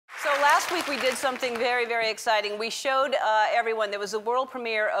So last week we did something very, very exciting. We showed everyone, there was a world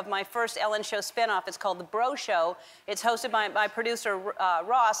premiere of my first Ellen Show spinoff. It's called The Bro Show. It's hosted by my producer,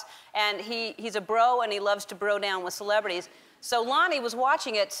 Ross, and he's a bro and he loves to bro down with celebrities. So Lonnie was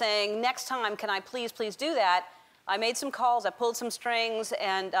watching it saying, next time, can I please do that? I made some calls, I pulled some strings,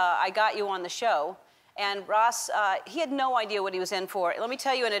 and I got you on the show. And Ross, he had no idea what he was in for. Let me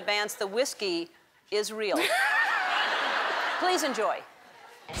tell you in advance, the whiskey is real. Please enjoy.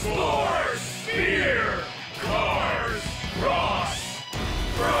 Sports, beer, cars, Ross,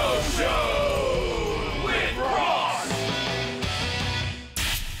 Bro Show with Ross.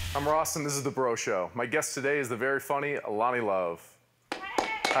 I'm Ross and this is The Bro Show. My guest today is the very funny Loni Love.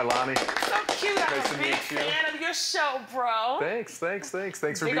 Hi, Lonnie. So cute. Nice I'm to a big meet you. fan of your show, bro. Thanks for Big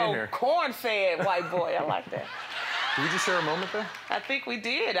being old here. corn-fed white boy. I like that. Did we just share a moment there? I think we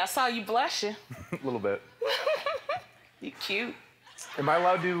did. I saw you blushing. A little bit. You cute. Am I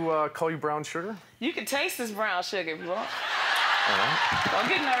allowed to call you brown sugar? You can taste this brown sugar if you want. All right. Don't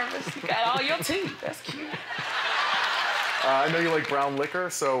get nervous. You got all your teeth. That's cute. I know you like brown liquor,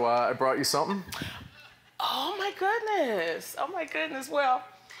 so I brought you something. Oh, my goodness. Oh, my goodness. Well,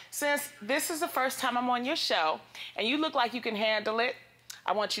 since this is the first time I'm on your show, and you look like you can handle it,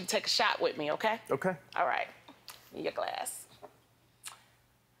 I want you to take a shot with me, okay? Okay. All right. In your glass.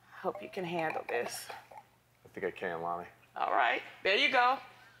 Hope you can handle this. I think I can, Lonnie. All right. There you go.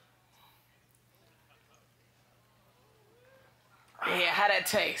 Yeah, how that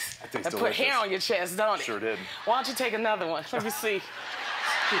taste? That tastes That put delicious. hair on your chest, don't it? Sure did. Why don't you take another one? Let me see.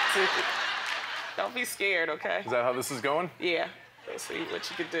 Don't be scared, okay? Is that how this is going? Yeah. Let's see what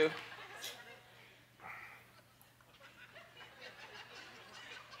you can do.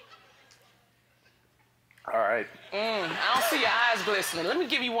 All right. I don't see your eyes glistening. Let me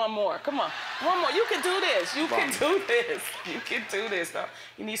give you one more. Come on. One more. You can do this. You can do this. You can do this, though.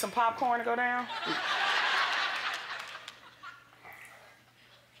 You need some popcorn to go down?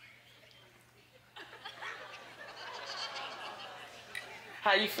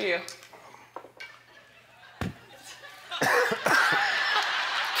 How you feel? Can't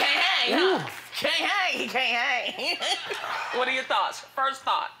hang, huh? Can't hang. He can't hang. What are your thoughts? First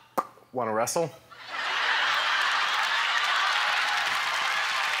thought. Want to wrestle?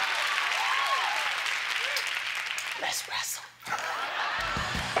 Let's wrestle.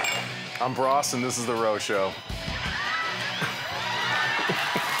 I'm Ross and this is The Row Show.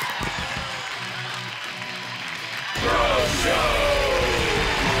 Bro Show.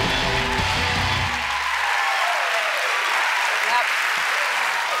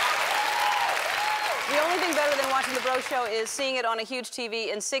 The only thing better than watching The Bro Show is seeing it on a huge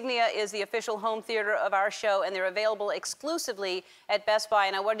TV. Insignia is the official home theater of our show, and they're available exclusively at Best Buy.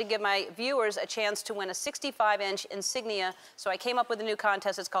 And I wanted to give my viewers a chance to win a 65-inch Insignia. So I came up with a new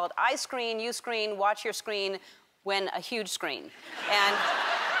contest. It's called I Screen, You Screen, Watch Your Screen, Win a Huge Screen. And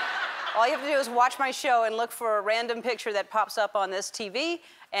all you have to do is watch my show and look for a random picture that pops up on this TV.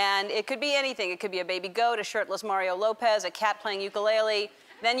 And it could be anything. It could be a baby goat, a shirtless Mario Lopez, a cat playing ukulele.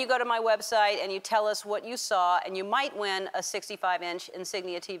 Then you go to my website and you tell us what you saw, and you might win a 65-inch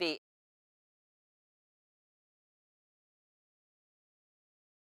Insignia TV.